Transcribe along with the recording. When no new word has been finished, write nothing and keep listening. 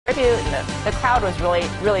The crowd was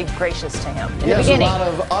really gracious to him in the Yes, beginning. a lot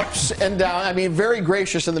of ups and downs. I mean, very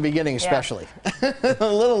gracious in the beginning, especially. Yeah. A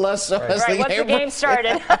little less so as Right, once the game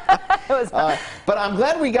started. It was but I'm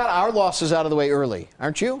glad we got our losses out of the way early,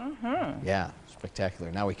 aren't you? Mm-hmm. Yeah.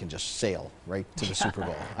 Spectacular. Now we can just sail right to the Super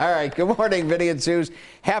Bowl. All right. Good morning, Vinny and Suze.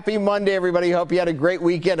 Happy Monday, everybody. Hope you had a great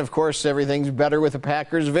weekend. Of course, everything's better with the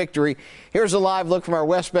Packers' victory. Here's a live look from our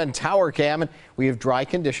West Bend Tower Cam. And we have dry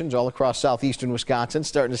conditions all across southeastern Wisconsin.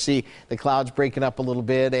 Starting to see the clouds breaking up a little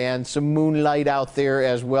bit and some moonlight out there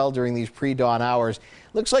as well during these pre-dawn hours.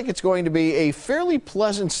 Looks like it's going to be a fairly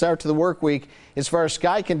pleasant start to the work week as far as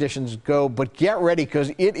sky conditions go, but get ready because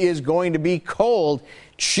it is going to be cold.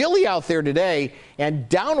 Chilly out there today and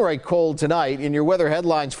downright cold tonight. In your weather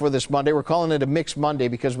headlines for this Monday, we're calling it a mixed Monday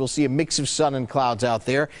because we'll see a mix of sun and clouds out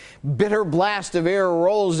there. Bitter blast of air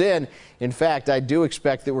rolls in. In fact, I do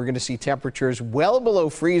expect that we're going to see temperatures well below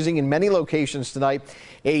freezing in many locations tonight.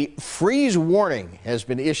 A freeze warning has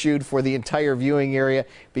been issued for the entire viewing area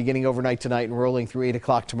beginning overnight tonight and rolling through 8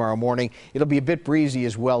 o'clock tomorrow morning. It'll be a bit breezy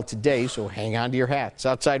as well today, so hang on to your hats.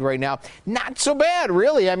 Outside right now, not so bad,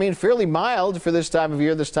 really. I mean, fairly mild for this time of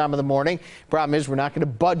year, this time of the morning. Problem is, we're not going to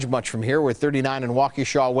budge much from here. We're 39 in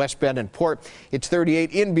Waukesha, West Bend, and Port. It's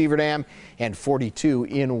 38 in Beaver Dam and 42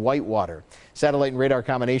 in Whitewater. Satellite and radar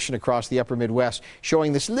combination across the upper Midwest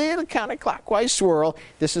showing this little counterclockwise swirl.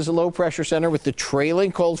 This is a low pressure center with the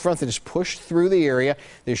trailing cold front that has pushed through the area.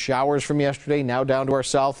 There's showers from yesterday now down to our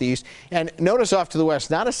southeast. And notice off to the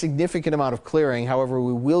west, not a significant amount of clearing. However,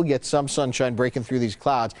 we will get some sunshine breaking through these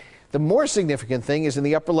clouds. The more significant thing is in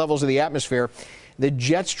the upper levels of the atmosphere, the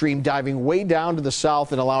jet stream diving way down to the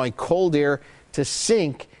south and allowing cold air to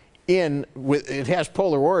sink in with, it has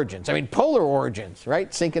polar origins. I mean, polar origins,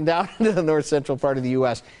 right? Sinking down into the north central part of the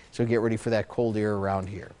U.S. So get ready for that cold air around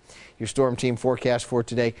here. Your storm team forecast for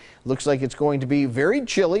today looks like it's going to be very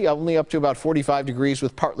chilly, only up to about 45 degrees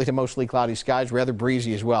with partly to mostly cloudy skies, rather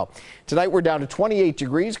breezy as well. Tonight we're down to 28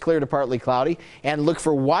 degrees, clear to partly cloudy, and look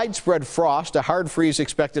for widespread frost, a hard freeze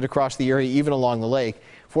expected across the area, even along the lake.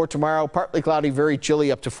 For tomorrow, partly cloudy, very chilly,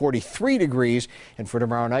 up to 43 degrees. And for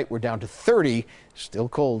tomorrow night, we're down to 30. Still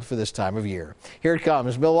cold for this time of year. Here it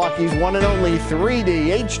comes, Milwaukee's one and only 3D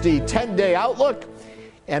HD 10-day outlook.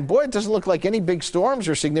 And boy, it doesn't look like any big storms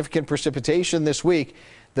or significant precipitation this week.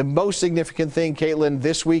 The most significant thing, Caitlin,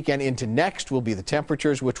 this week and into next will be the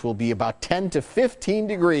temperatures, which will be about 10 to 15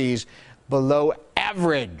 degrees below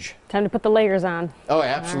average. Time to put the layers on. Oh,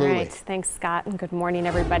 absolutely. All right. Thanks, Scott, and good morning,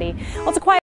 everybody. Well, it's a quiet